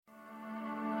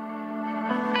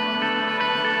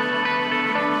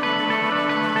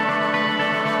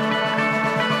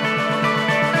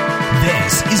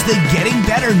the Getting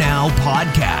Better Now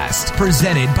podcast,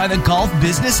 presented by the Golf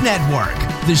Business Network.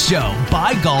 The show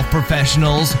by golf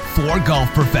professionals for golf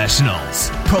professionals.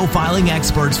 Profiling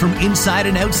experts from inside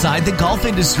and outside the golf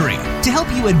industry to help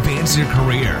you advance your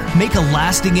career, make a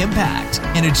lasting impact,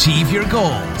 and achieve your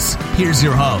goals. Here's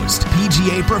your host,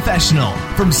 PGA professional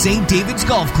from St. David's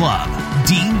Golf Club,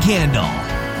 Dean Candle.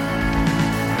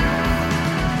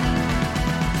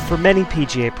 For many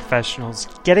PGA professionals,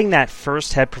 getting that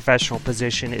first head professional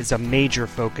position is a major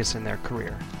focus in their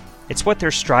career. It's what they're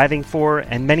striving for,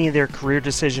 and many of their career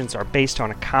decisions are based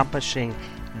on accomplishing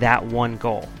that one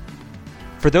goal.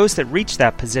 For those that reach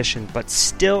that position but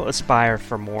still aspire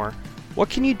for more, what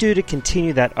can you do to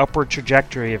continue that upward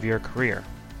trajectory of your career?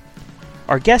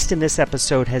 Our guest in this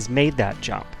episode has made that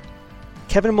jump.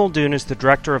 Kevin Muldoon is the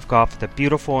director of golf at the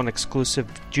beautiful and exclusive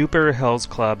Jupiter Hills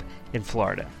Club in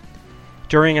Florida.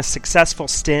 During a successful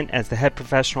stint as the head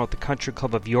professional at the Country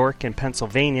Club of York in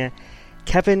Pennsylvania,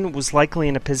 Kevin was likely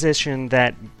in a position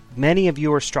that many of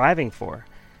you are striving for,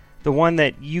 the one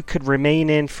that you could remain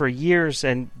in for years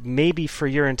and maybe for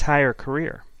your entire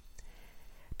career.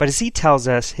 But as he tells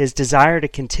us, his desire to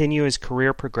continue his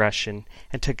career progression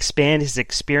and to expand his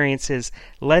experiences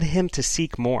led him to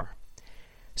seek more.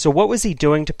 So what was he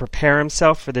doing to prepare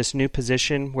himself for this new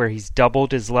position where he's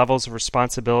doubled his levels of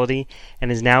responsibility and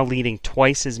is now leading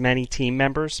twice as many team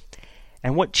members?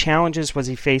 And what challenges was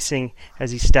he facing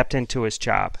as he stepped into his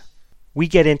job? We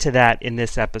get into that in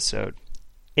this episode.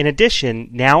 In addition,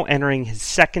 now entering his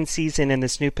second season in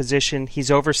this new position,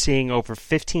 he's overseeing over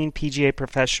 15 PGA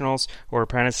professionals or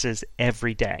apprentices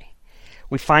every day.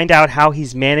 We find out how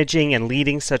he's managing and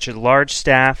leading such a large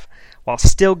staff while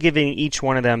still giving each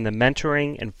one of them the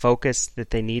mentoring and focus that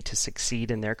they need to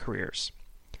succeed in their careers.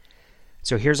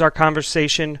 So here's our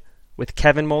conversation with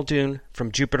Kevin Muldoon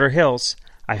from Jupiter Hills.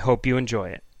 I hope you enjoy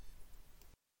it.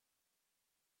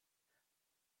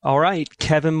 All right,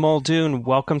 Kevin Muldoon,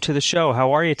 welcome to the show.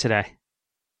 How are you today?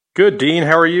 Good, Dean.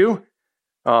 How are you?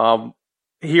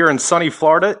 Here in sunny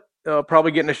Florida,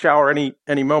 probably getting a shower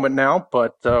any moment now,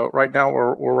 but right now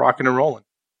we're rocking and rolling.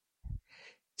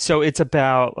 So it's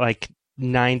about like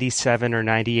 97 or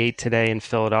 98 today in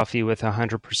Philadelphia with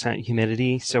 100%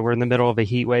 humidity. So we're in the middle of a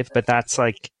heat wave, but that's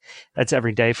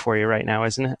every day for you right now,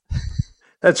 isn't it?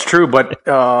 That's true, but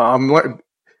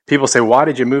people say, why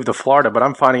did you move to Florida? But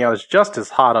I'm finding out it's just as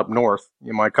hot up north,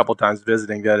 a couple times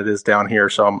visiting, that it is down here.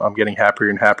 So I'm getting happier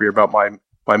and happier about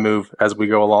my move as we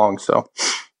go along. So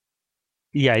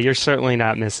yeah, you're certainly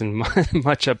not missing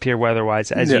much up here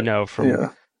weather-wise, as you know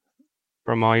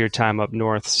from all your time up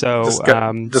north. So just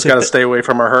got to stay away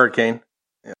from a hurricane.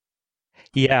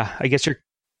 Yeah, I guess you're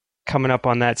coming up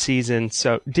on that season.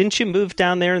 So didn't you move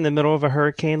down there in the middle of a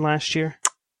hurricane last year?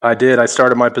 I did. I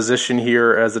started my position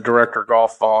here as a director of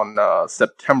golf on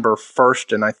September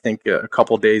 1st, and I think a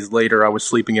couple days later I was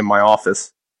sleeping in my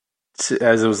office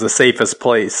as it was the safest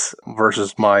place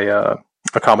versus my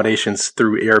accommodations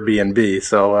through Airbnb.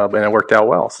 So and it worked out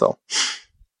well. So.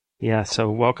 Yeah, so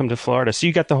welcome to Florida. So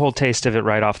you got the whole taste of it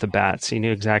right off the bat, so you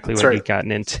knew exactly what you'd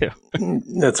gotten into.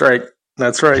 That's right.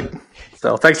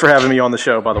 So thanks for having me on the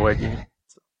show, by the way.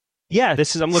 Yeah,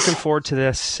 I'm looking forward to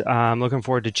this. I'm looking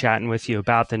forward to chatting with you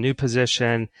about the new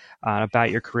position,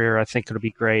 about your career. I think it'll be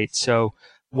great. So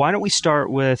why don't we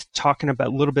start with talking a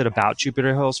little bit about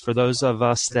Jupiter Hills for those of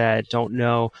us that don't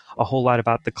know a whole lot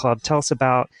about the club. Tell us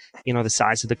about, the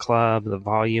size of the club, the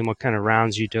volume, what kind of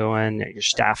rounds you're doing, your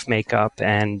staff makeup,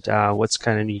 and what's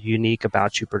kind of unique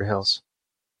about Jupiter Hills.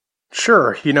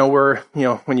 Sure. We're,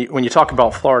 when you talk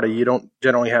about Florida, you don't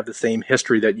generally have the same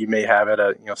history that you may have at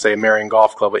say a Marion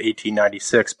Golf Club of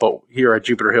 1896. But here at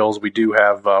Jupiter Hills, we do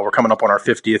have, we're coming up on our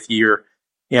 50th year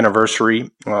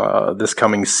anniversary this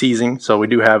coming season. So we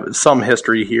do have some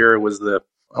history here. I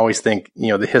always think,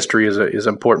 the history is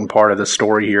an important part of the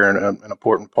story here and an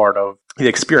important part of the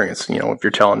experience, if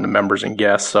you're telling the members and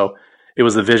guests. So it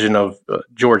was the vision of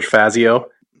George Fazio,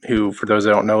 who, for those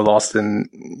that don't know, lost in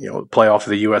playoff of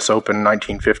the U.S. Open in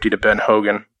 1950 to Ben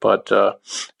Hogan. But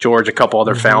George, a couple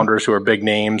other founders who are big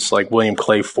names like William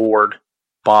Clay Ford,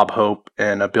 Bob Hope,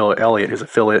 and Bill Elliott, who's a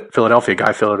Philadelphia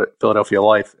guy, Philadelphia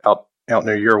Life, out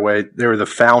near your way. They were the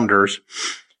founders.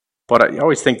 But I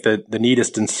always think that the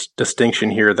neatest distinction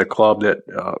here at the club that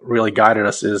really guided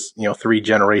us is, 3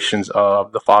 generations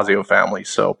of the Fazio family.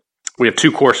 So we have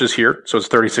 2 courses here. So it's a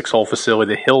 36-hole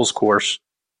facility. The Hills course,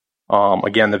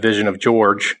 again, the vision of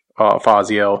George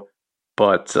Fazio,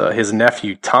 but his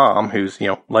nephew, Tom, who's,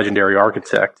 legendary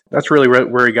architect, that's really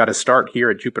where he got his start here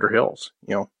at Jupiter Hills,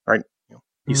 right?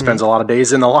 He spends a lot of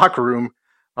days in the locker room,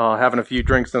 having a few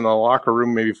drinks in the locker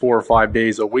room, maybe 4 or 5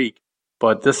 days a week.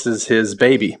 but this is his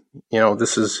baby.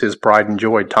 This is his pride and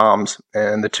joy, Tom's,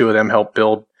 and the two of them helped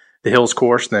build the Hills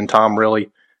course. And then Tom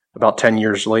really, about 10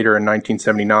 years later in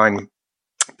 1979,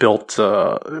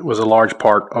 was a large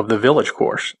part of the Village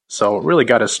course. So it really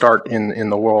got his start in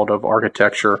the world of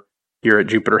architecture here at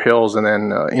Jupiter Hills. And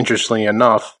then, interestingly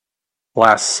enough,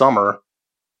 last summer,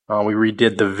 we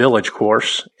redid the Village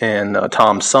course, and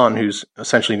Tom's son, who's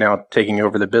essentially now taking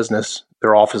over the business,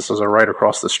 their offices are right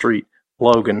across the street.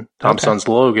 Logan, Tom's son's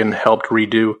Logan, helped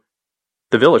redo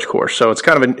the Village course. So it's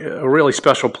kind of a really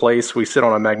special place. We sit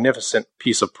on a magnificent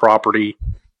piece of property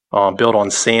built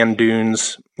on sand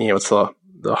dunes. It's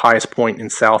the highest point in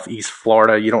southeast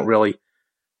Florida. You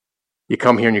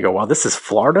come here and you go, wow, this is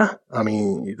Florida? I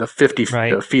mean, the 50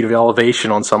 feet of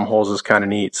elevation on some holes is kind of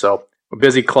neat. So a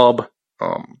busy club.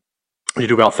 We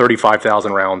do about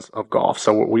 35,000 rounds of golf.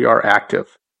 So we are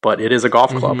active, but it is a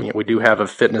golf club. We do have a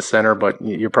fitness center, but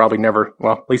you're probably never,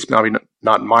 well, at least maybe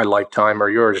not in my lifetime or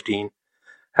yours, Dean,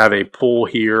 have a pool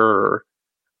here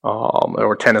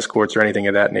or tennis courts or anything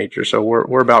of that nature. So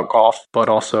we're about golf, but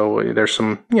also there's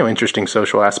some, interesting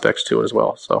social aspects to it as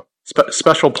well. So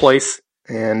special place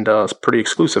and it's pretty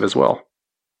exclusive as well.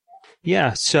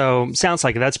 Yeah. So sounds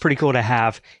like that's pretty cool to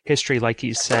have history. Like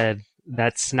you said,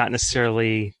 that's not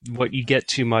necessarily what you get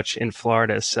too much in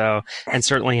Florida. So, and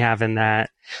certainly having that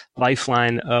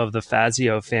lifeline of the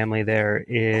Fazio family there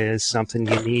is something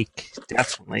unique.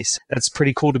 Definitely. That's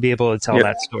pretty cool to be able to tell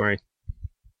that story.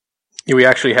 We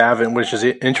actually have, and which is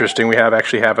interesting, we have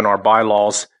in our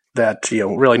bylaws that,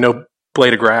 really no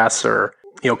blade of grass or,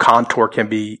 contour can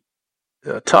be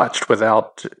touched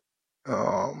without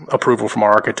approval from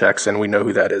our architects. And we know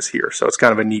who that is here. So it's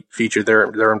kind of a neat feature.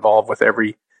 They're involved with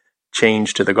every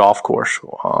change to the golf course.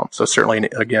 So certainly,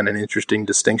 again, an interesting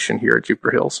distinction here at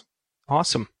Jupiter Hills.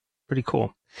 Awesome. Pretty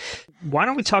cool. Why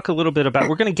don't we talk a little bit about,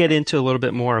 we're going to get into a little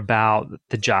bit more about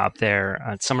the job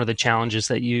there, some of the challenges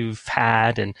that you've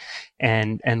had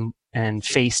and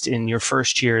faced in your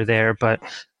first year there. But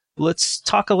let's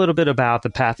talk a little bit about the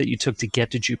path that you took to get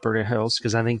to Jupiter Hills,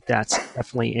 because I think that's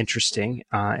definitely interesting.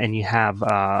 And you have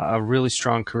a really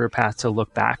strong career path to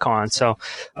look back on. So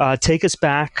take us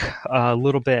back a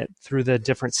little bit through the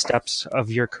different steps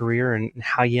of your career and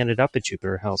how you ended up at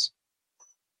Jupiter Hills.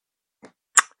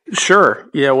 Sure.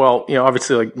 Yeah. Well,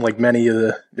 obviously, like many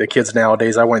of the kids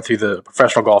nowadays, I went through the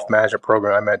professional golf management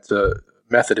program. I'm at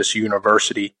Methodist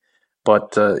University,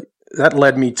 but that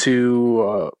led me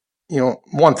to,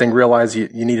 one thing, realize you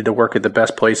needed to work at the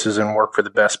best places and work for the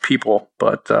best people,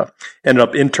 but ended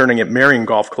up interning at Marion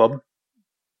Golf Club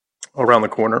around the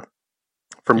corner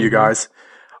from you guys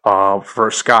for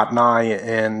Scott and I,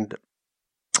 and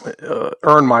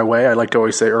earn my way. I like to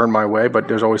always say earn my way, but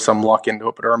there's always some luck into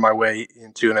it, but earn my way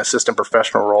into an assistant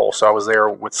professional role. So I was there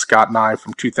with Scott and I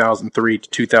from 2003 to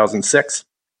 2006.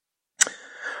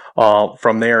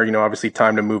 From there, obviously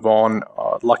time to move on.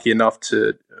 Lucky enough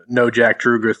to know Jack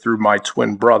Truga through my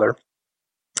twin brother.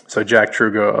 So Jack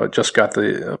Truga just got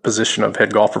the position of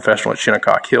head golf professional at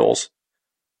Shinnecock Hills.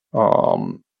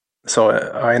 So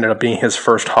I ended up being his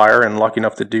first hire and lucky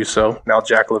enough to do so. Now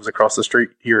Jack lives across the street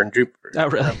here in Jupiter. Oh,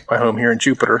 really? My home here in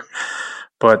Jupiter.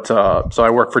 But so I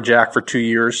worked for Jack for 2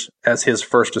 years as his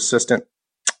first assistant.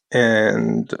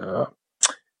 And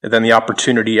then the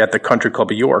opportunity at the Country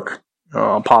Club of York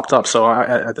popped up. So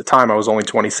at the time I was only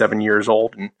 27 years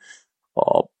old. And,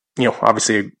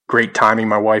 obviously great timing.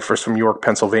 My wife was from York,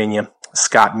 Pennsylvania.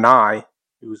 Scott Nye,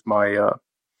 who's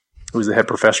the head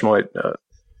professional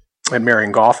at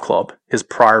Marion Golf Club, his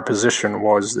prior position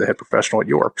was the head professional at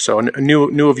York. So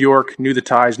knew of York, knew the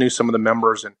ties, knew some of the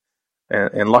members,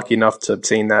 and lucky enough to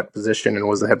obtain that position and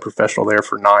was the head professional there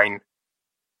for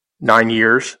nine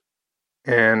years.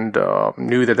 And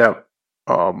knew that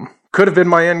could have been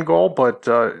my end goal, but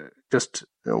just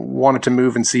wanted to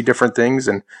move and see different things.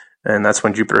 And that's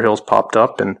when Jupiter Hills popped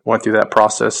up, and went through that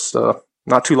process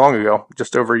not too long ago,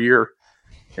 just over a year.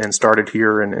 And started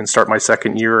here and start my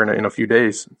second year in a few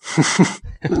days.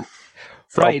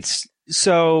 Right.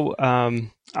 So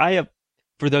I have,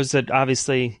 for those that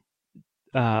obviously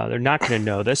they're not going to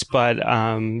know this, but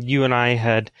you and I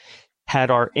had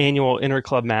our annual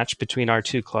inter-club match between our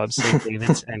two clubs, St.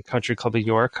 David's and Country Club of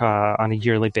York, on a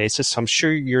yearly basis. So I'm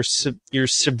sure you're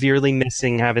severely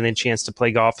missing having the chance to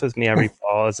play golf with me every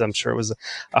fall, as I'm sure it was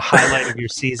a highlight of your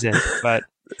season. But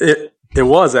It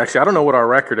was actually. I don't know what our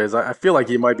record is. I feel like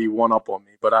you might be one up on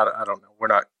me, but I don't know. We're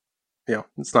not,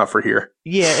 it's not for here.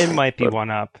 Yeah, it might be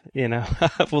one up,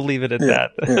 We'll leave it at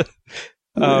that.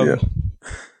 Yeah.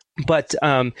 But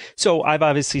so I've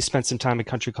obviously spent some time at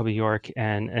Country Club of York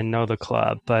and know the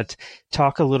club, but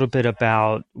talk a little bit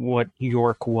about what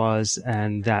York was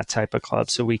and that type of club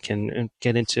so we can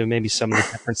get into maybe some of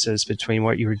the differences between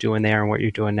what you were doing there and what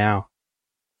you're doing now.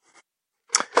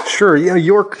 Sure. Yeah,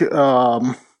 York,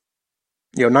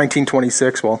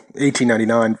 1926, well,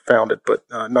 1899 founded, but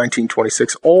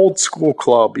 1926, old school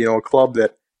club, a club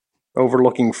that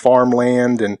overlooking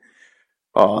farmland and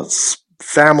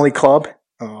family club.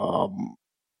 So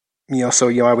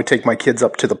I would take my kids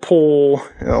up to the pool,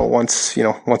 once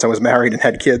I was married and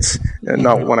had kids, and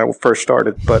not when I first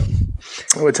started, but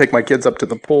I would take my kids up to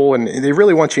the pool, and they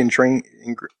really want you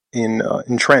entrenched in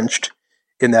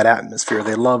that atmosphere.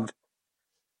 They love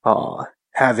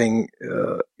having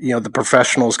the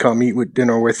professionals come eat with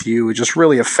dinner with you. Just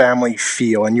really a family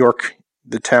feel. And York,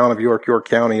 the town of York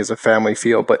County, is a family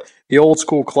feel. But the old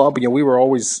school club, we were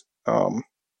always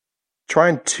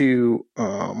trying to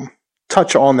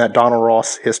touch on that Donald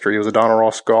Ross history. It was a Donald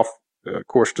Ross golf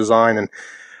course design, and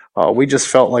we just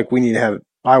felt like I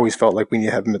always felt like we need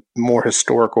to have more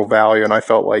historical value, and I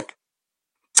felt like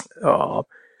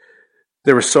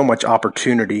there was so much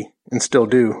opportunity, and still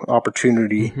do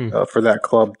opportunity for that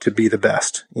club to be the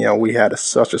best. We had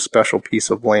such a special piece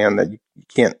of land that you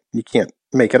can't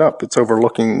make it up. It's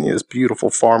overlooking this beautiful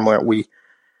farmland. We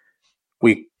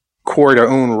quarried our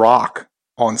own rock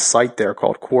on site there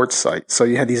called quartzite. So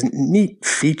you had these neat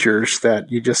features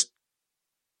that you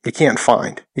can't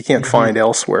find. You can't find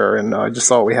elsewhere. And I just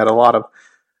thought we had a lot of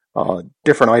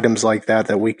different items like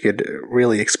that we could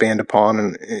really expand upon,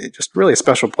 and just really a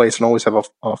special place, and always have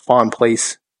a fond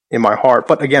place in my heart.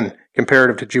 But again,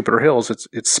 comparative to Jupiter Hills,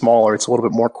 it's smaller. It's a little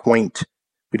bit more quaint.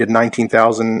 We did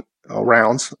 19,000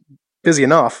 rounds, busy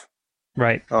enough,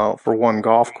 right, for one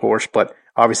golf course, but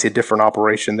obviously a different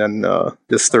operation than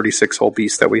this 36-hole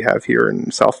beast that we have here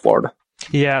in South Florida.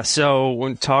 Yeah, so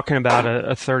when talking about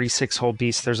a 36-hole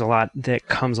beast, there's a lot that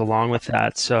comes along with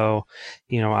that. So,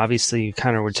 obviously you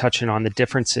kind of were touching on the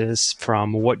differences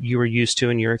from what you were used to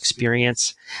in your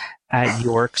experience at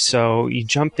York. So you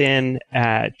jump in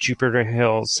at Jupiter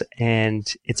Hills,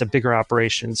 and it's a bigger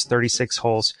operation. It's 36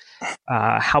 holes.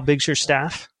 How big's your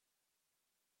staff?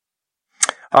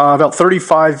 About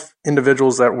 35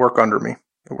 individuals that work under me.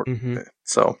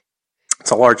 So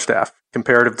it's a large staff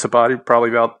comparative to probably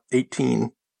about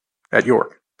 18 at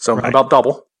York. So about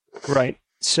double. Right.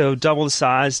 So double the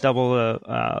size, double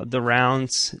the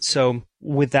rounds. So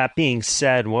with that being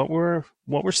said, what were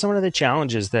some of the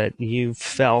challenges that you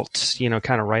felt,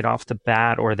 kind of right off the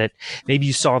bat, or that maybe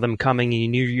you saw them coming and you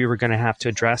knew you were going to have to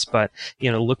address, but,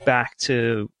 look back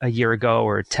to a year ago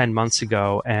or 10 months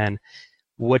ago, and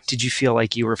what did you feel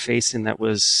like you were facing that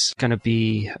was going to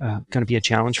be a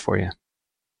challenge for you?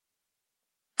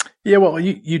 Yeah, well,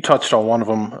 you touched on one of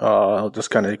them. I'll just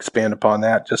kind of expand upon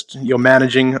that. Just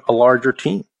managing a larger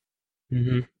team.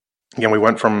 Again, we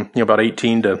went from about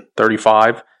 18 to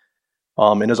 35,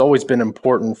 and it's always been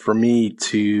important for me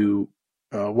to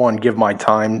one, give my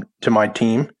time to my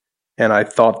team, and I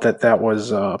thought that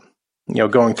was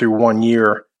going through 1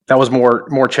 year. That was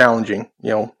more challenging.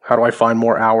 How do I find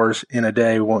more hours in a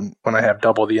day when I have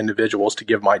double the individuals to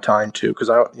give my time to? Because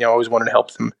I always wanted to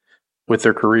help them with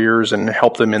their careers and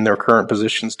help them in their current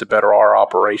positions to better our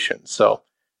operation. So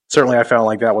certainly I found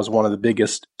like that was one of the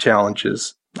biggest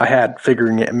challenges I had,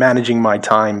 managing my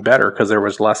time better, because there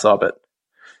was less of it,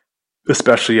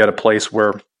 especially at a place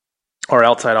where our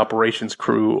outside operations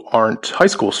crew aren't high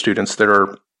school students that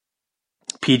are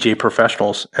PGA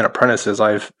professionals and apprentices.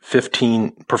 I have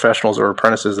 15 professionals or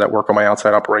apprentices that work on my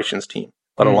outside operations team,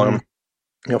 let alone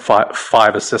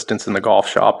five assistants in the golf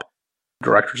shop,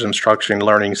 directors of instruction,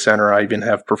 learning center. I even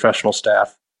have professional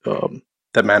staff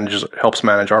that helps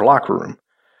manage our locker room.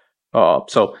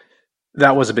 So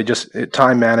that was a bit just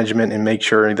time management and make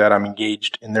sure that I'm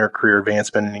engaged in their career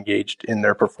advancement and engaged in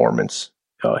their performance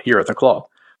here at the club.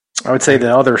 I would say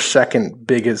the other second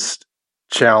biggest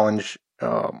challenge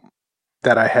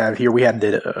that I have here, we had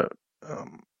the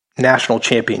national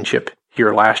championship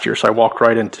here last year. So I walked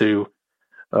right into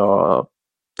the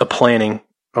planning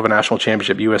of a national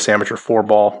championship, U.S. Amateur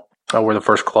 4-ball. We're the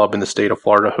first club in the state of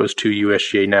Florida to host 2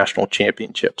 USGA national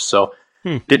championships. So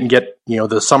didn't get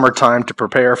the summertime to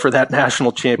prepare for that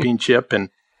national championship, and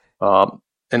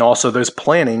also those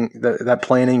that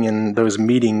planning and those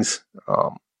meetings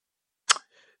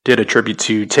did attribute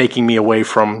to taking me away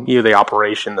from the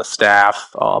operation, the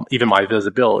staff, even my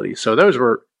visibility. So those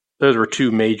were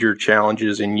 2 major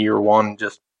challenges in year one.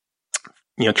 Just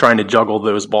trying to juggle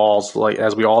those balls, like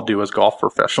as we all do as golf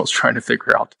professionals, trying to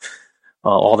figure out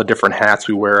all the different hats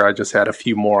we wear. I just had a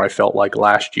few more, I felt like,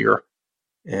 last year,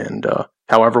 and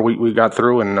however, we got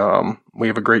through, and we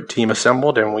have a great team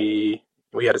assembled, and we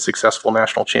had a successful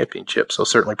national championship. So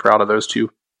certainly proud of those two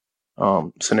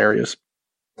scenarios.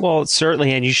 Well,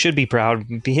 certainly, and you should be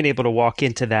proud being able to walk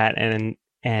into that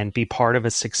and be part of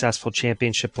a successful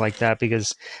championship like that,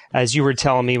 because as you were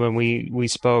telling me when we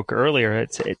spoke earlier,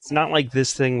 it's not like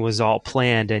this thing was all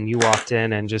planned and you walked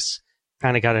in and just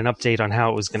kind of got an update on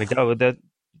how it was going to go.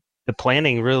 The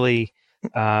planning really,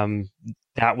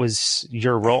 that was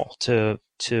your role to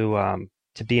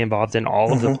be involved in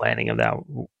all of the planning of that,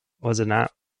 was it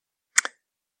not?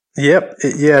 Yep.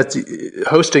 Yeah. It's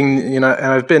hosting, and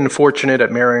I've been fortunate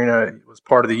at Marion. I was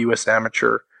part of the U.S.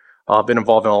 Amateur. I've been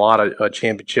involved in a lot of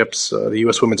championships. The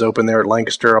U.S. Women's Open there at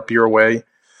Lancaster up your way.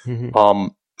 Mm-hmm.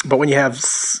 But when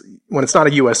it's not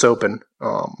a U.S. Open,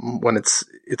 when it's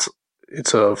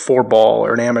a 4-ball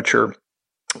or an amateur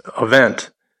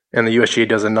event, and the USGA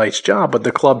does a nice job, but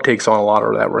the club takes on a lot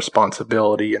of that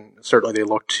responsibility, and certainly they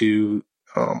look to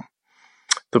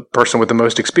the person with the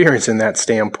most experience in that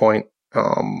standpoint.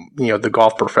 The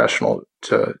golf professional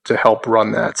to help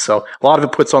run that. So a lot of it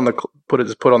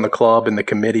is put on the club and the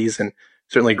committees, and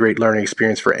certainly a great learning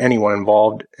experience for anyone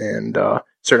involved, and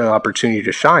certainly an opportunity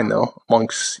to shine though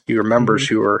amongst your members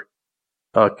who are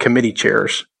committee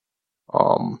chairs,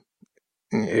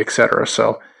 et cetera.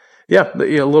 So yeah,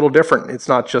 a little different. It's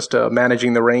not just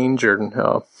managing the range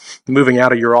or moving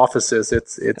out of your offices.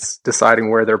 It's deciding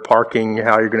where they're parking,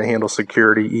 how you're going to handle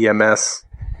security, EMS,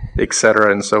 et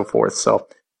cetera, and so forth. So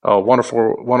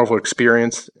wonderful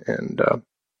experience. And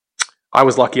I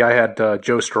was lucky I had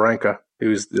Joe Steranka,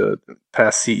 who's the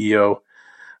past CEO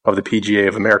of the PGA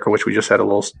of America, which we just had a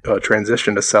little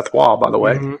transition to Seth Waugh, by the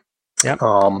way. Mm-hmm. Yep.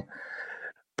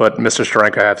 But Mr.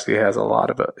 Steranka actually has a lot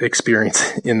of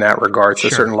experience in that regard. So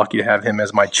certainly lucky to have him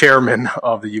as my chairman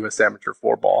of the U.S. Amateur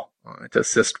 4-ball to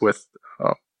assist with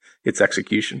its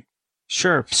execution.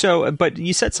 Sure. So, but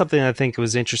you said something I think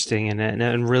was interesting, and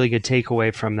a really good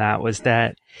takeaway from that was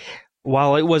that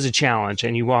while it was a challenge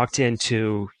and you walked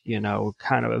into,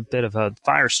 kind of a bit of a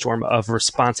firestorm of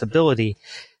responsibility,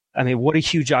 I mean, what a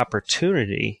huge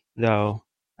opportunity, though,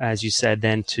 as you said,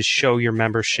 then to show your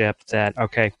membership that,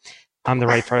 okay, I'm the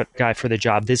right guy for the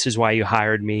job. This is why you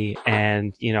hired me,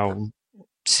 and,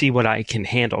 see what I can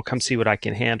handle. Come see what I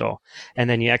can handle. And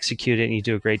then you execute it and you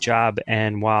do a great job.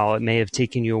 And while it may have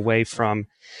taken you away from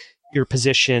your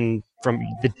position, from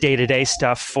the day-to-day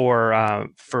stuff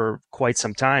for quite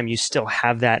some time, you still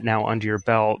have that now under your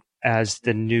belt as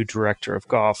the new director of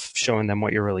golf, showing them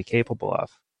what you're really capable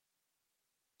of.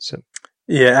 So,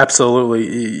 yeah, absolutely.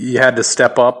 You had to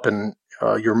step up, and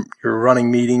you're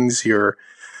running meetings, you're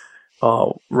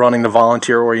running the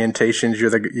volunteer orientations.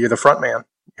 You're the front man.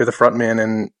 You're the front man,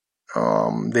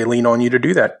 and they lean on you to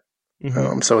do that.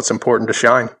 Mm-hmm. So it's important to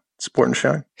shine. It's important to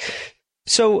shine.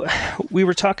 So we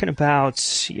were talking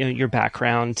about your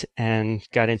background and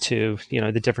got into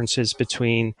the differences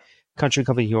between Country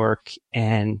Club of York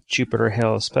and Jupiter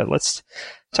Hills. But let's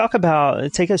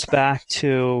take us back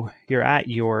to you're at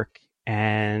York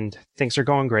and things are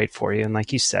going great for you. And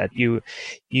like you said, you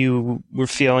were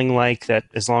feeling like that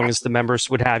as long as the members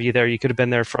would have you there, you could have been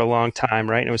there for a long time,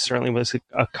 right? And it certainly was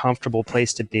a comfortable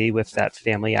place to be with that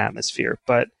family atmosphere.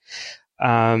 But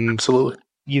absolutely,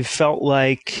 you felt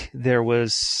like there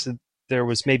was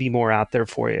maybe more out there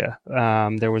for you.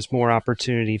 There was more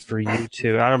opportunity for you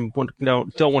to. I don't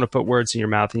want to put words in your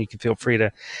mouth, and you can feel free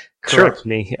to correct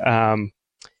me.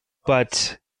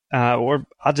 But or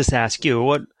I'll just ask you,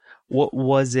 what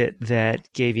was it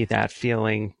that gave you that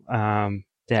feeling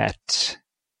that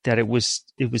it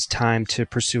was time to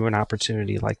pursue an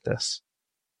opportunity like this?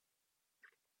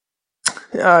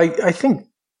 I think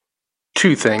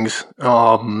two things.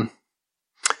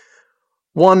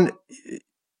 One,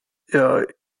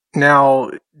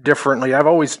 now differently. I've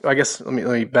always, I guess, let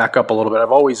me back up a little bit.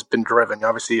 I've always been driven.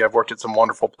 Obviously, I've worked at some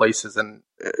wonderful places, and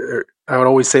I would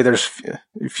always say there's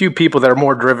a few people that are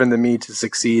more driven than me to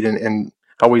succeed, and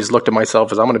I always looked at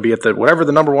myself as I'm going to be at whatever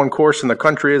the number one course in the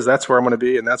country is, that's where I'm going to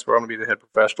be, and that's where I'm going to be the head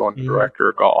professional and director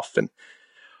of golf. And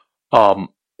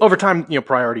over time,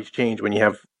 priorities change when you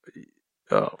have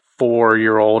a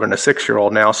 4-year-old and a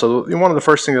 6-year-old now. So one of the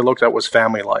first things I looked at was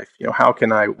family life. How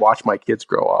can I watch my kids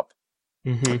grow up?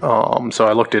 Mm-hmm. So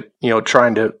I looked at,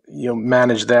 trying to,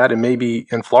 manage that. And maybe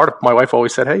in Florida, my wife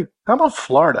always said, hey, how about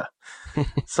Florida?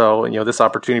 So, this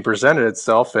opportunity presented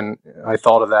itself, and I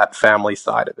thought of that family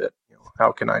side of it.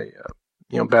 How can I,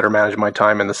 better manage my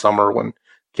time in the summer when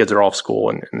kids are off school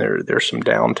and there's some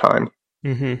downtime?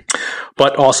 Mm-hmm.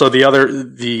 But also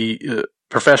the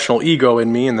professional ego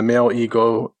in me and the male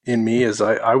ego in me is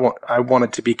I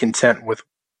wanted to be content with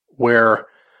where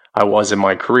I was in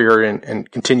my career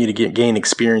and continue to gain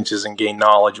experiences and gain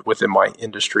knowledge within my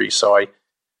industry. So I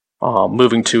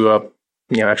moving to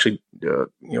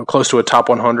close to a top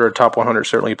 100,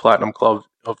 certainly Platinum Club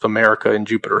of America in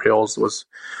Jupiter Hills was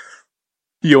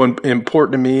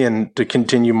important to me and to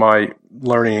continue my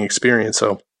learning experience.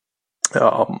 So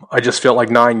I just felt like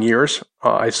 9 years.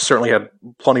 I certainly had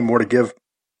plenty more to give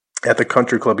at the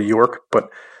Country Club of York, but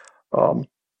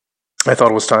I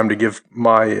thought it was time to give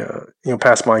my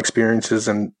pass my experiences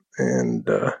and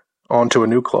on to a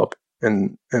new club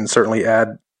and certainly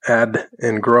add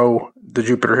and grow the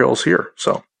Jupiter Hills here.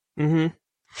 So. Mm-hmm.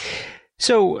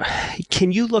 So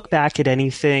can you look back at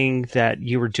anything that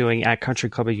you were doing at Country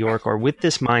Club of York or with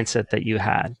this mindset that you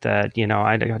had that,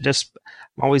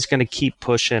 I'm always going to keep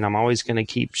pushing. I'm always going to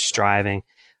keep striving.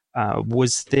 Were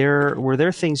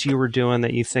there things you were doing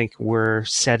that you think were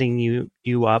setting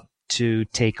you up to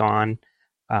take on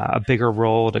a bigger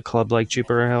role at a club like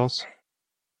Jupiter Hills?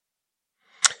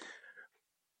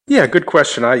 Yeah, good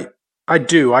question. I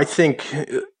do. I think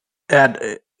at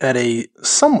a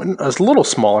little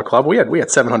smaller club, we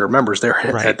had 700 members there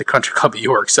at the Country Club of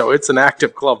York, so it's an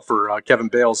active club for Kevin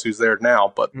Bales, who's there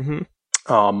now. But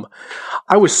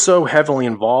I was so heavily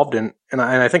involved and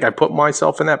I think I put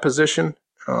myself in that position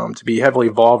to be heavily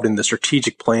involved in the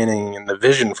strategic planning and the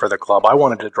vision for the club. I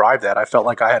wanted to drive that. I felt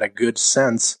like I had a good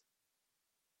sense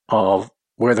of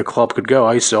where the club could go.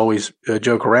 I used to always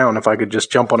joke around if I could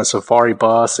just jump on a safari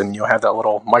bus and have that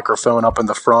little microphone up in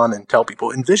the front and tell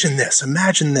people, envision this,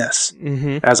 imagine this,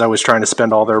 as I was trying to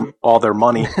spend all their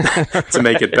money to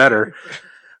make it better.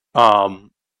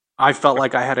 I felt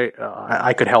like I had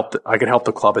I could help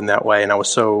the club in that way, and I was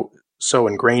so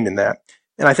ingrained in that.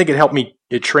 And I think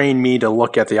it trained me to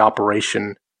look at the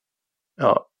operation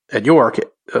at York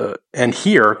and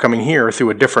coming here through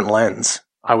a different lens.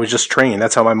 I was just trained.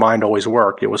 That's how my mind always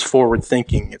worked. It was forward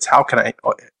thinking. It's how can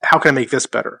I make this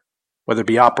better, whether it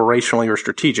be operationally or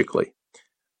strategically?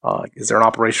 Is there an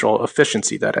operational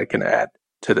efficiency that I can add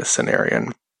to this scenario?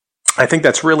 And I think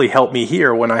that's really helped me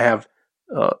here when I have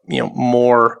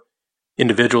more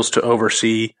individuals to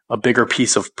oversee a bigger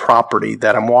piece of property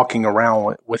that I'm walking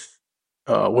around with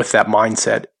that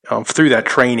mindset. Through that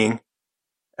training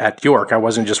at York, I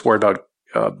wasn't just worried about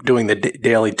doing the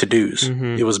daily to-dos.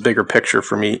 It was bigger picture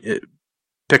for me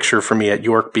at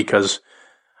York because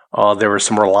there was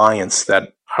some reliance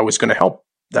that I was going to help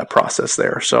that process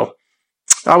there. So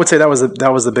I would say that was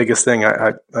the biggest thing.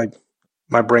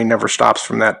 My brain never stops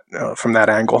from that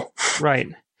angle. Right.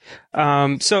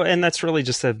 And that's really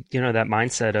just that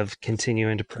mindset of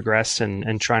continuing to progress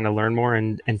and trying to learn more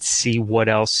and see what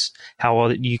else, how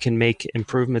you can make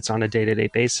improvements on a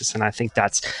day-to-day basis. And I think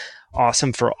that's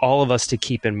awesome for all of us to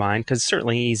keep in mind, because it's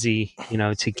certainly easy,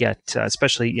 to get,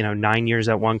 especially, 9 years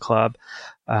at one club,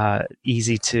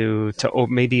 easy to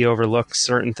maybe overlook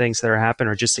certain things that are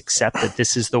happening or just accept that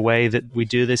this is the way that we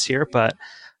do this here. But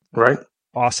right.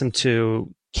 Awesome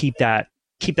to keep that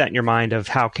in your mind of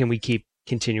how can we keep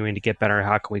continuing to get better,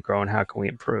 how can we grow, and how can we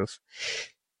improve.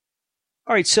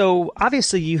 All right, so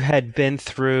obviously you had been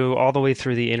all the way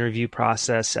through the interview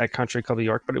process at Country Club of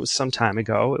York, but it was some time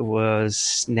ago. It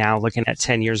was now looking at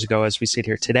 10 years ago as we sit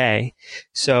here today.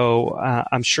 So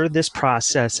I'm sure this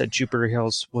process at Jupiter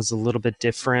Hills was a little bit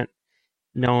different,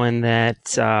 knowing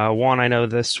that, one, I know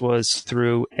this was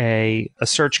through a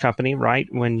search company, right,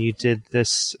 when you did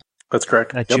this. That's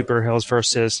correct. At Jupiter Hills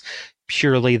versus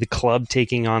purely the club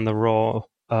taking on the role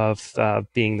of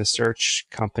being the search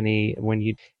company when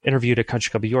you interviewed at Country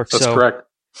Club of York. That's correct.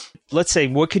 Let's say,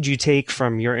 what could you take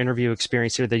from your interview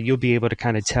experience here that you'll be able to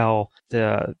kind of tell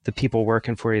the people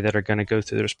working for you that are going to go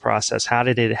through this process? How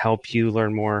did it help you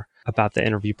learn more about the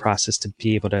interview process to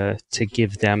be able to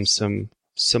give them some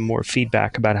more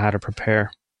feedback about how to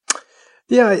prepare?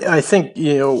 Yeah, I think,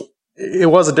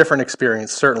 it was a different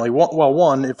experience, certainly. Well,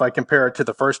 one, if I compare it to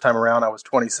the first time around, I was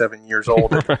 27 years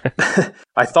old.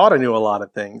 I thought I knew a lot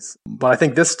of things, but I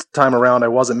think this time around, I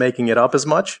wasn't making it up as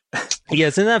much. Yeah,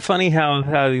 isn't that funny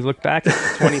how you look back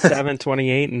at 27,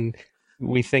 28, and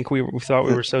we think we thought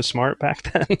we were so smart back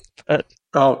then? But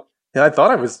oh, yeah, I thought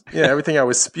I was, everything I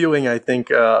was spewing, I think,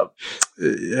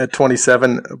 at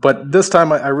 27. But this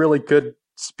time I really could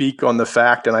speak on the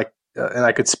fact, and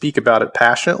I could speak about it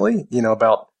passionately,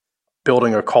 about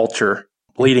building a culture,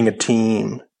 leading a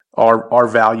team, our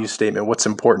value statement, what's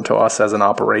important to us as an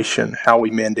operation, how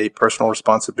we mandate personal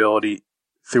responsibility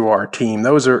through our team.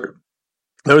 Those are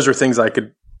things I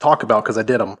could talk about because I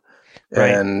did them. Right.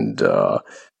 And that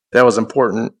was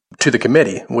important to the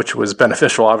committee, which was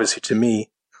beneficial, obviously, to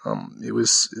me.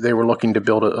 They were looking to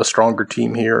build a stronger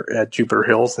team here at Jupiter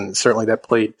Hills, and certainly that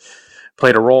played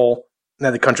a role. And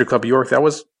at the Country Club of York, that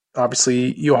was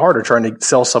obviously you're harder trying to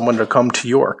sell someone to come to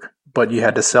York, but you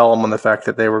had to sell them on the fact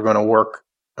that they were going to work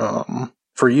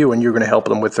for you and you're going to help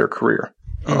them with their career.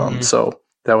 So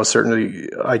that was certainly,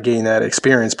 I gained that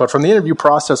experience. But from the interview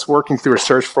process, working through a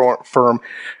search firm,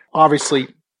 obviously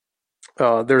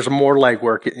there's more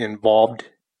legwork involved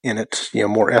in it,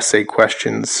 more essay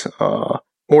questions,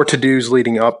 more to-dos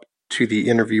leading up to the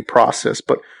interview process.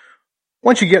 But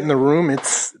once you get in the room,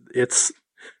 it's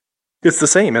the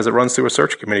same as it runs through a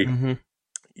search committee.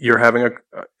 You're having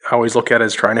I always look at it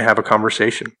as trying to have a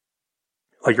conversation,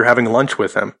 like you're having lunch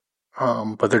with them,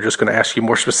 but they're just going to ask you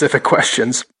more specific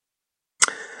questions.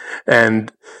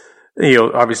 And,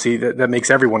 obviously that makes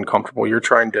everyone comfortable. You're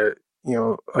trying to,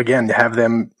 again, to have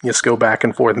them just go back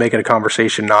and forth, make it a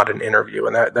conversation, not an interview.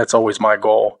 And that's always my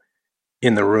goal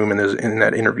in the room in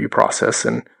that interview process.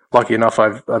 And lucky enough,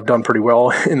 I've done pretty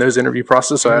well in those interview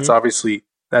processes. So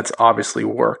that's obviously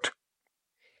worked.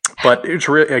 But it's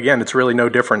really no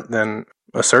different than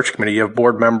a search committee. You have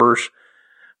board members,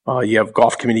 you have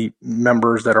golf committee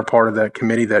members that are part of that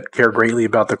committee that care greatly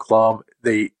about the club.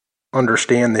 They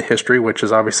understand the history, which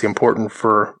is obviously important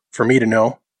for me to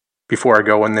know before I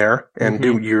go in there and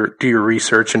do your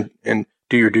research and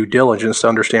do your due diligence to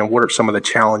understand what are some of the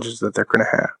challenges that they're going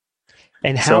to have.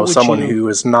 And how so someone who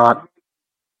is not,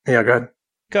 go ahead.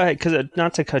 Go ahead, because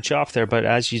not to cut you off there, but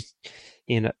as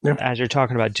as you're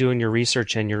talking about doing your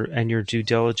research and your due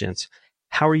diligence,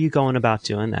 how are you going about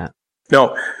doing that?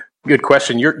 No, good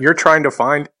question. You're trying to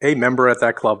find a member at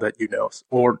that club that you know,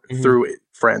 or through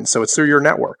friends. So it's through your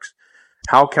networks.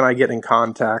 How can I get in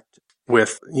contact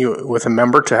with a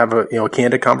member to have a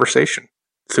candid conversation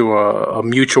through a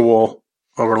mutual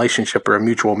relationship or a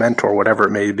mutual mentor, whatever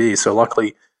it may be. So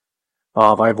luckily,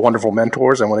 I have wonderful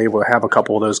mentors, and we're able to have a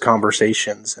couple of those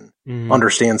conversations and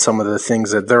understand some of the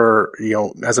things that they're,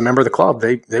 as a member of the club,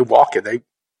 they walk it.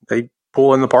 They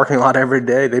pull in the parking lot every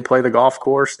day. They play the golf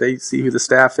course. They see who the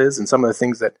staff is and some of the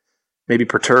things that maybe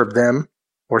perturb them,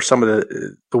 or some of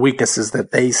the weaknesses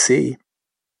that they see,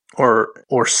 or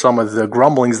some of the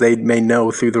grumblings they may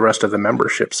know through the rest of the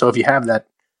membership. So if you have that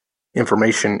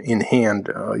information in hand,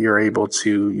 you're able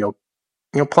to,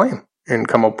 plan and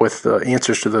come up with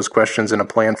answers to those questions and a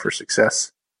plan for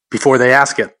success before they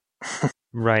ask it.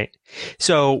 Right.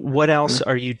 So what else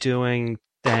are you doing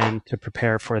then to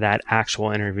prepare for that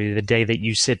actual interview, the day that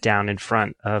you sit down in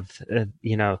front of,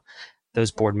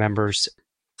 those board members?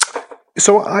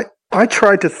 So I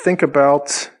tried to think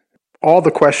about all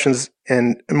the questions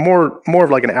in more of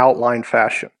like an outline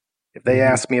fashion. If they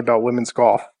ask me about women's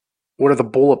golf, what are the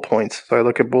bullet points? So I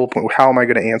look at bullet point. How am I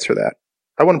going to answer that?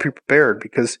 I want to be prepared,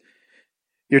 because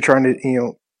you're trying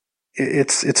to,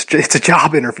 it's a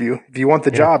job interview. If you want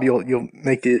the job, you'll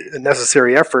make the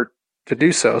necessary effort to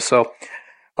do so. So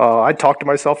I'd talk to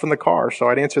myself in the car. So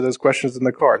I'd answer those questions in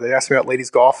the car. They ask me about ladies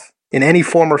golf in any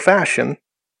form or fashion.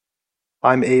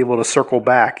 I'm able to circle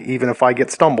back. Even if I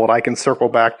get stumbled, I can circle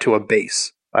back to a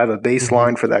base. I have a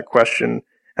baseline for that question,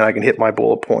 and I can hit my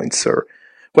bullet points or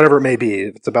whatever it may be.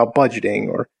 If it's about budgeting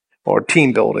or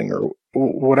team building or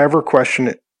whatever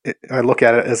question, I look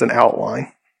at it as an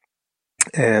outline.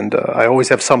 And I always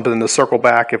have something to circle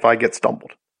back if I get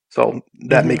stumbled. So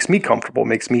that makes me comfortable,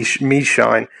 makes me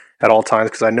shine at all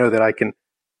times, because I know that I can,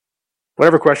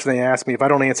 whatever question they ask me, if I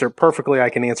don't answer it perfectly, I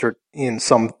can answer it in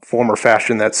some form or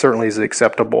fashion that certainly is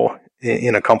acceptable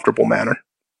in a comfortable manner.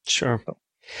 Sure.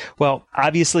 Well,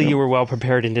 obviously you were well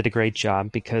prepared and did a great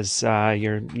job, because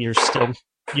you're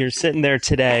sitting there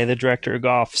today, the director of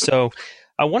golf. So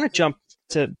I want to jump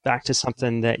back to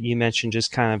something that you mentioned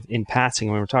just kind of in passing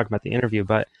when we were talking about the interview,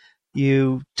 but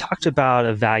you talked about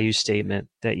a value statement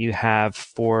that you have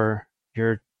for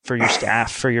your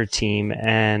staff, for your team.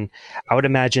 And I would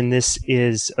imagine this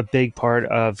is a big part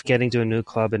of getting to a new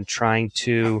club and trying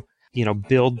to,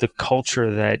 build the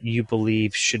culture that you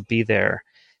believe should be there.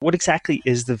 What exactly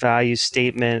is the value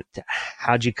statement?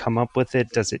 How'd you come up with it?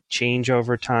 Does it change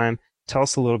over time? Tell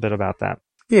us a little bit about that.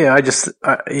 Yeah,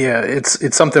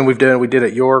 it's something we did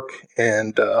at York,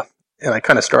 and I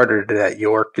kind of started it at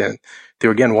York, and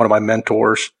through, again, one of my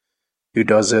mentors who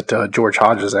does it, George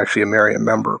Hodges, is actually a Marion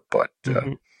member, but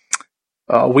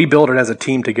we build it as a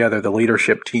team together, the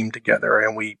leadership team together,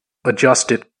 and we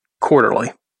adjust it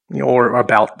quarterly, or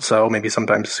about so, maybe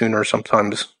sometimes sooner,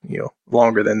 sometimes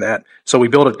longer than that. So we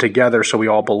build it together, so we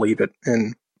all believe it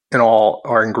and all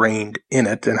are ingrained in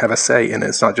it and have a say in it.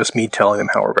 It's not just me telling them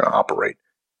how we're going to operate.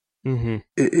 And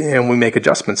we make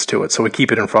adjustments to it, so we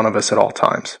keep it in front of us at all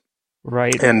times.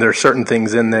 Right. And there's certain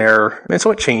things in there, and so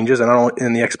it changes.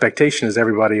 And the expectation is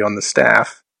everybody on the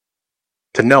staff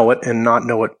to know it and not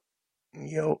know it,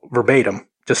 verbatim.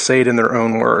 Just say it in their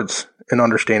own words and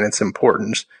understand its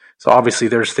importance. So obviously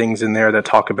there's things in there that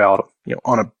talk about,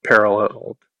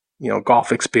 unparalleled,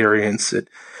 golf experience. It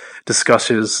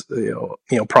discusses,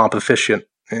 prompt, efficient,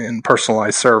 and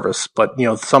personalized service. But,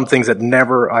 some things that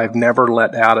I've never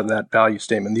let out of that value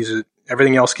statement.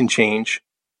 Everything else can change,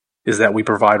 is that we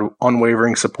provide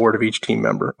unwavering support of each team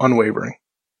member, unwavering.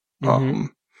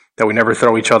 That we never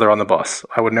throw each other on the bus.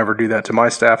 I would never do that to my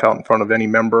staff out in front of any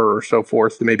member or so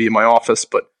forth, maybe in my office,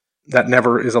 but that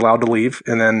never is allowed to leave.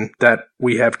 And then that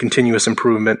we have continuous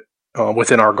improvement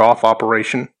within our golf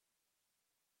operation,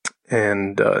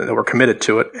 and that we're committed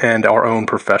to it, and our own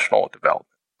professional development.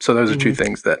 So those are two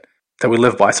things that we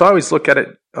live by. So I always look at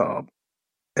it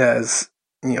as,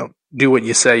 do what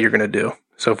you say you're going to do.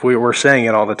 So if we were saying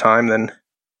it all the time, then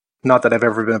not that I've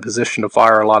ever been in a position to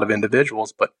fire a lot of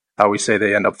individuals, but I always say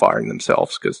they end up firing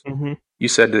themselves because you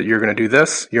said that you're going to do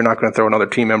this. You're not going to throw another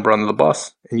team member under the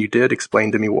bus, and you did.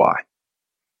 Explain to me why.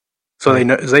 So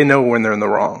they know when they're in the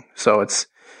wrong. So it's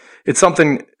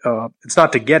something. It's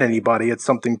not to get anybody. It's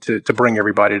something to bring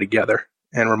everybody together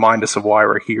and remind us of why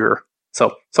we're here.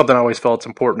 So something I always felt is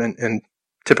important and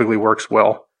typically works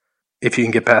well if you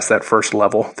can get past that first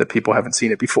level that people haven't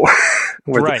seen it before,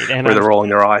 where they're rolling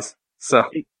their eyes. So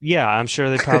yeah, I'm sure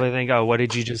they probably think, oh, what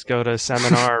did you just go to a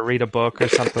seminar or read a book or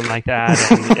something like that?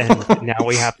 And now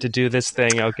we have to do this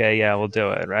thing. Okay, yeah, we'll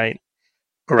do it, right?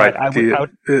 Right.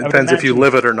 It depends if you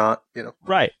live it or not,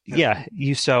 Right. Yeah.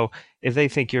 So if they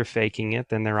think you're faking it,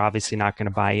 then they're obviously not going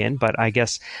to buy in. But I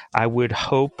guess I would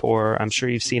hope, or I'm sure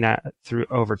you've seen that through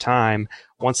over time,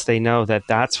 once they know that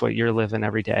that's what you're living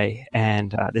every day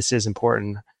and this is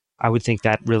important, I would think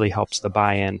that really helps the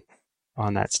buy-in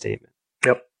on that statement.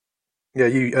 Yep. Yeah,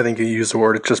 I think you used the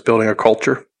word, it's just building a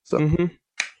culture. So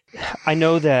I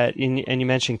know that, and you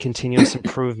mentioned continuous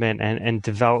improvement and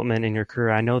development in your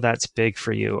career. I know that's big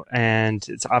for you, and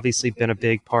it's obviously been a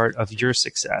big part of your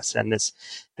success. And this,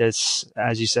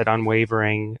 as you said,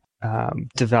 unwavering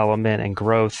development and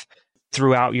growth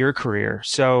throughout your career.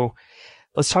 So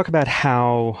let's talk about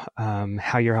how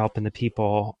you're helping the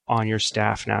people on your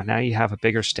staff now. Now you have a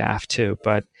bigger staff too,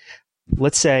 but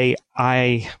let's say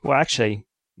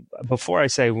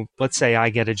let's say I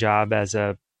get a job as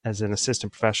an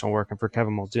assistant professional working for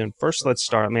Kevin Muldoon. First,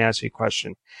 let me ask you a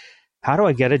question. How do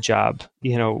I get a job,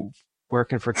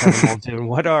 working for Kevin Muldoon?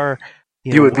 What are,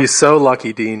 you would be so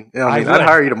lucky, Dean. I'd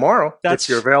hire you tomorrow if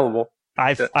you're available.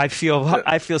 I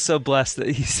feel so blessed that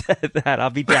you said that.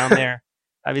 I'll be down there.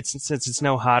 I mean, since it's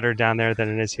no hotter down there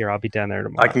than it is here, I'll be down there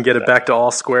tomorrow. I can get it back to all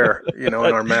square, in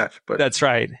our match. But that's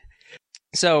right.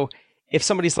 So if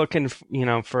somebody's looking,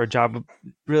 for a job,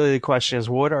 really the question is,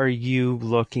 what are you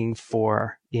looking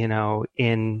for,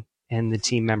 in the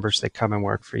team members that come and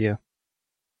work for you?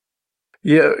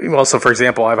 Yeah. Well, so for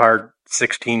example, I've hired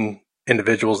 16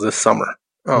 individuals this summer.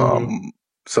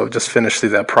 So just finished through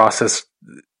that process.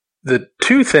 The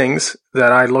two things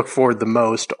that I look for the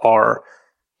most are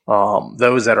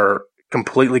those that are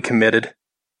completely committed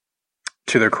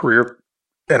to their career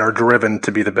and are driven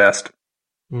to be the best.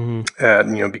 And,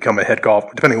 become a head golf,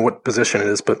 depending on what position it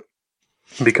is, but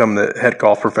become the head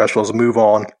golf professionals, move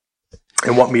on,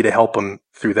 and want me to help them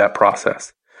through that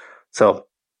process. So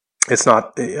it's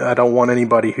not, I don't want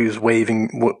anybody who's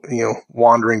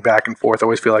wandering back and forth. I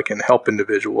always feel like I can help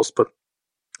individuals, but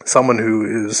someone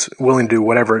who is willing to do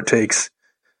whatever it takes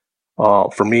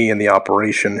for me in the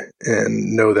operation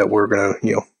and know that we're going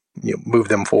to, move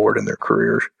them forward in their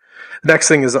careers. The next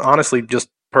thing is honestly just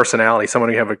personality.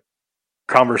 Someone who have a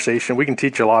conversation. We can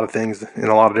teach you a lot of things in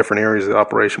a lot of different areas of the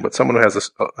operation, but someone who has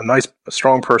a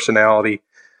strong personality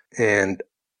and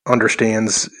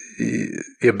understands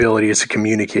the ability to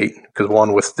communicate, because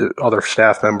one with the other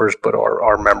staff members, but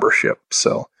our membership.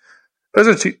 So those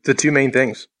are the two main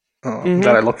things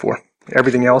that I look for.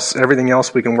 Everything else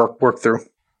we can work through.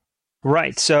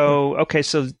 Right. So, okay.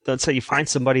 So let's say you find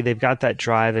somebody, they've got that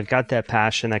drive, they've got that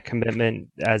passion, that commitment,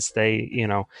 as they,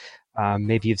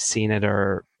 maybe you've seen it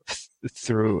or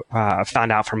through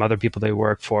found out from other people they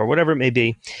work for, whatever it may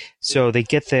be. So they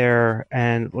get there,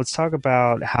 and let's talk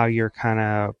about how you're kind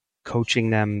of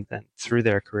coaching them through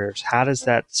their careers. How does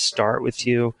that start with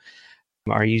you?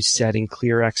 Are you setting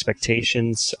clear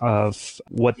expectations of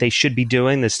what they should be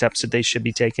doing, the steps that they should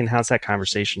be taking? How's that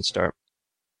conversation start?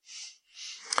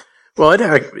 Well,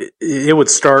 it would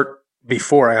start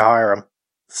before I hire them.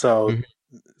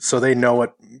 So they know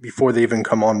it before they even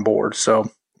come on board.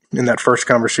 So in that first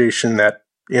conversation, that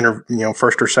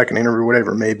first or second interview,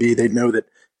 whatever it may be, they know that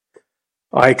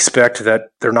I expect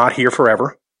that they're not here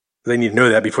forever. They need to know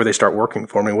that before they start working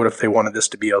for me. What if they wanted this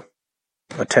to be a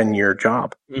 10-year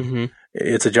job?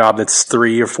 It's a job that's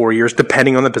 3 or 4 years,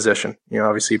 depending on the position.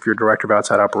 Obviously, if you're director of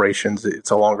outside operations,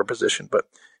 it's a longer position. But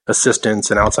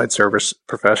assistants and outside service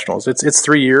professionals. It's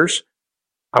 3 years.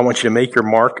 I want you to make your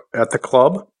mark at the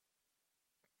club.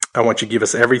 I want you to give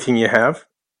us everything you have.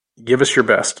 Give us your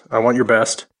best. I want your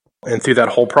best. And through that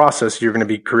whole process, you're going to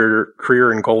be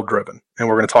career and goal driven. And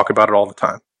we're going to talk about it all the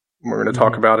time. We're going to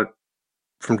talk about it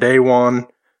from day one,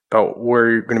 about where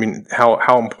you're going to be,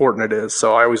 how important it is.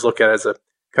 So I always look at it as a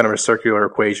kind of a circular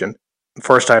equation.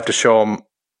 First, I have to show them,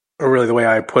 or really the way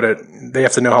I put it, they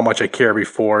have to know how much I care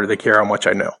before they care how much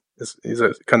I know. Is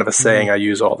a kind of a saying I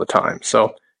use all the time.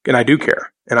 So, and I do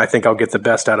care. And I think I'll get the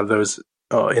best out of those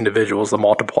individuals, the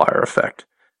multiplier effect,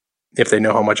 if they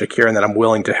know how much I care and that I'm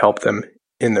willing to help them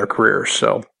in their careers.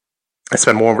 So I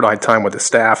spend more of my time with the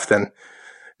staff than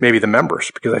maybe the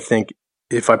members, because I think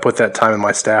if I put that time in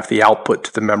my staff, the output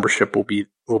to the membership will be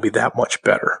that much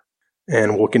better.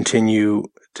 And we'll continue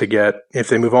to get, if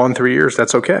they move on 3 years,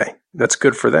 that's okay. That's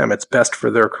good for them. It's best for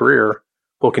their career.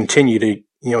 We'll continue to,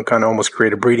 kind of almost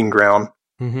create a breeding ground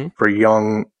for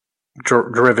young,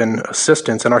 driven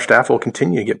assistants, and our staff will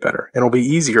continue to get better. And it'll be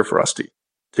easier for us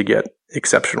to get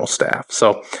exceptional staff.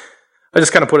 So I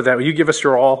just kind of put it that way. You give us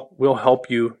your all, we'll help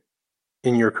you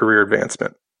in your career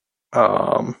advancement.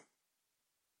 You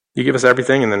give us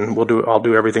everything, and then I'll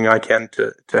do everything I can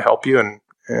to help you,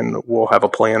 and we'll have a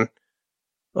plan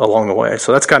along the way.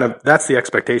 So that's the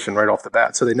expectation right off the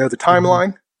bat. So they know the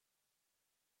timeline.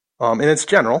 And it's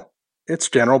general,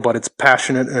 but it's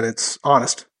passionate and it's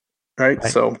honest. Right.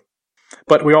 So,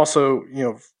 but we also,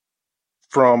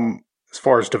 from as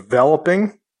far as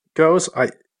developing goes,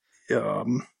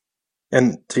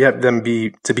 and to have them be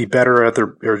better at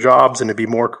their jobs and to be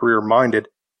more career minded.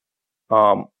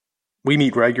 We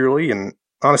meet regularly and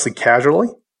honestly casually.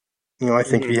 I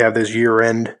think if you have those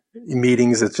year-end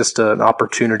meetings, it's just an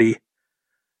opportunity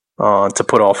to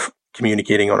put off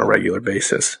communicating on a regular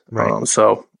basis. Right.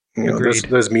 So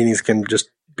those meetings can just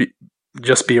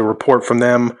be a report from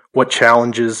them, what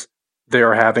challenges they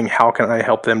are having, how can I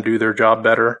help them do their job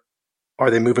better?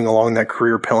 Are they moving along that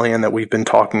career plan that we've been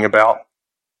talking about?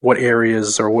 What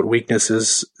areas or what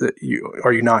weaknesses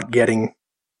are you not getting,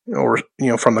 or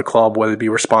from the club, whether it be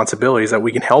responsibilities that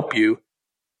we can help you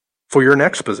for your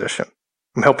next position.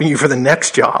 I'm helping you for the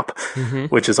next job,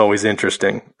 which is always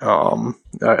interesting.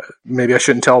 Maybe I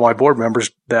shouldn't tell my board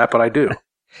members that, but I do.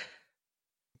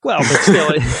 Well, but still,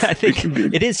 I think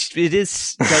it does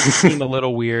seem a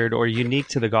little weird or unique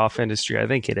to the golf industry. I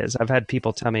think it is. I've had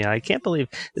people tell me, I can't believe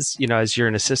this, as you're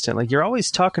an assistant, like you're always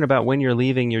talking about when you're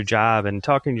leaving your job and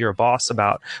talking to your boss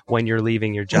about when you're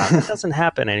leaving your job. That doesn't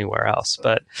happen anywhere else.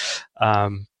 But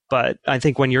I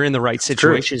think when you're in the right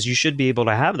situations, you should be able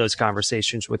to have those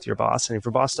conversations with your boss. And if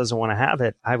your boss doesn't want to have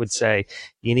it, I would say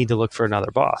you need to look for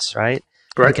another boss, right?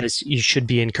 Right. Because you should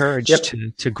be encouraged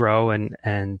to grow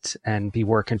and be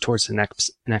working towards the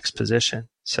next position.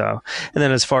 So, and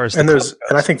then as far as I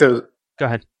think those. Go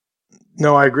ahead.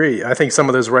 No, I agree. I think some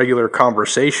of those regular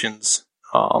conversations,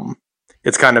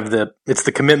 it's kind of the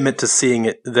commitment to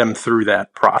seeing them through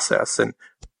that process and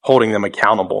holding them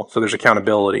accountable. So there's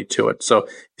accountability to it. So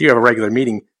if you have a regular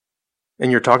meeting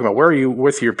and you're talking about where are you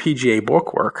with your PGA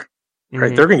bookwork,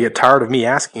 right? They're going to get tired of me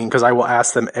asking, because I will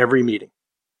ask them every meeting.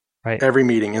 Right. Every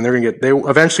meeting, and they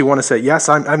eventually want to say, yes,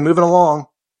 I'm moving along.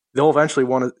 They'll eventually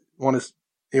want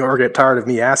to, or get tired of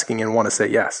me asking and want to say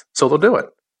yes. So they'll do it.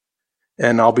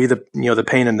 And I'll be the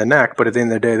pain in the neck, but at the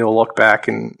end of the day, they'll look back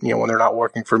and, when they're not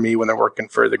working for me, when they're working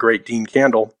for the great Dean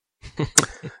Candle,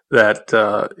 that,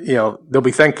 they'll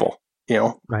be thankful,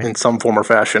 in some form or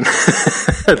fashion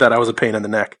that I was a pain in the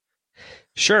neck.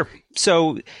 Sure.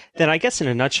 So then I guess in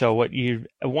a nutshell,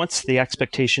 once the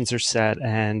expectations are set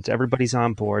and everybody's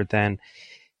on board, then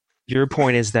your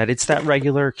point is that it's that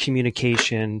regular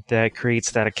communication that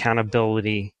creates that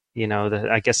accountability.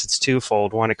 I guess it's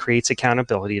twofold. One, it creates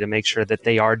accountability to make sure that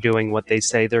they are doing what they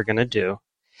say they're going to do.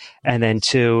 And then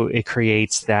two, it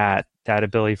creates that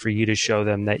ability for you to show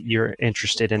them that you're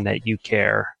interested and that you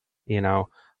care,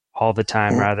 all the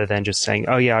time, rather than just saying,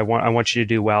 oh yeah, I want you to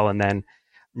do well, and then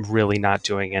really not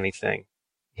doing anything,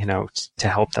 to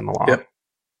help them along. Yep.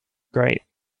 Great.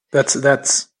 That's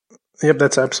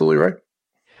absolutely right.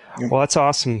 Well, that's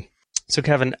awesome. So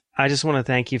Kevin, I just want to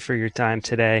thank you for your time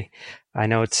today. I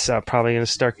know it's probably going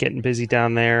to start getting busy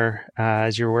down there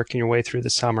as you're working your way through the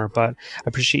summer, but I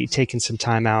appreciate you taking some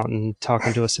time out and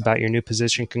talking to us about your new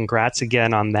position. Congrats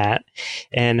again on that.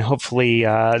 And hopefully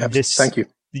thank you.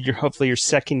 Hopefully your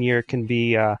second year can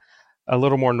be a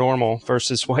little more normal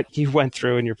versus what you went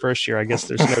through in your first year. I guess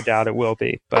there's no doubt it will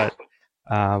be, but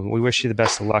we wish you the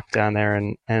best of luck down there,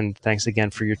 and thanks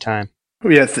again for your time.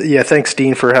 Yeah. Thanks,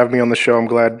 Dean, for having me on the show. I'm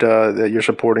glad that you're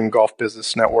supporting Golf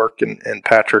Business Network and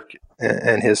Patrick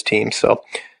and his team. So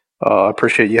I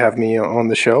appreciate you having me on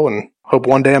the show, and hope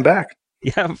one day I'm back.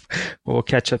 Yeah, we'll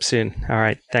catch up soon. All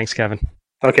right. Thanks, Kevin.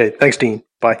 Okay. Thanks, Dean.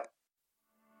 Bye.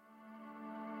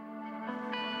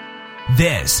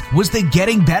 This was the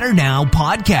Getting Better Now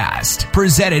podcast,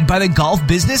 presented by the Golf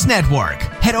Business Network.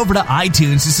 Head over to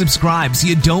iTunes to subscribe so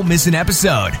you don't miss an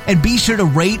episode, and be sure to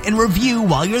rate and review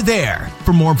while you're there.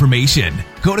 For more information,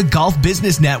 go to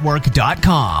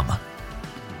golfbusinessnetwork.com.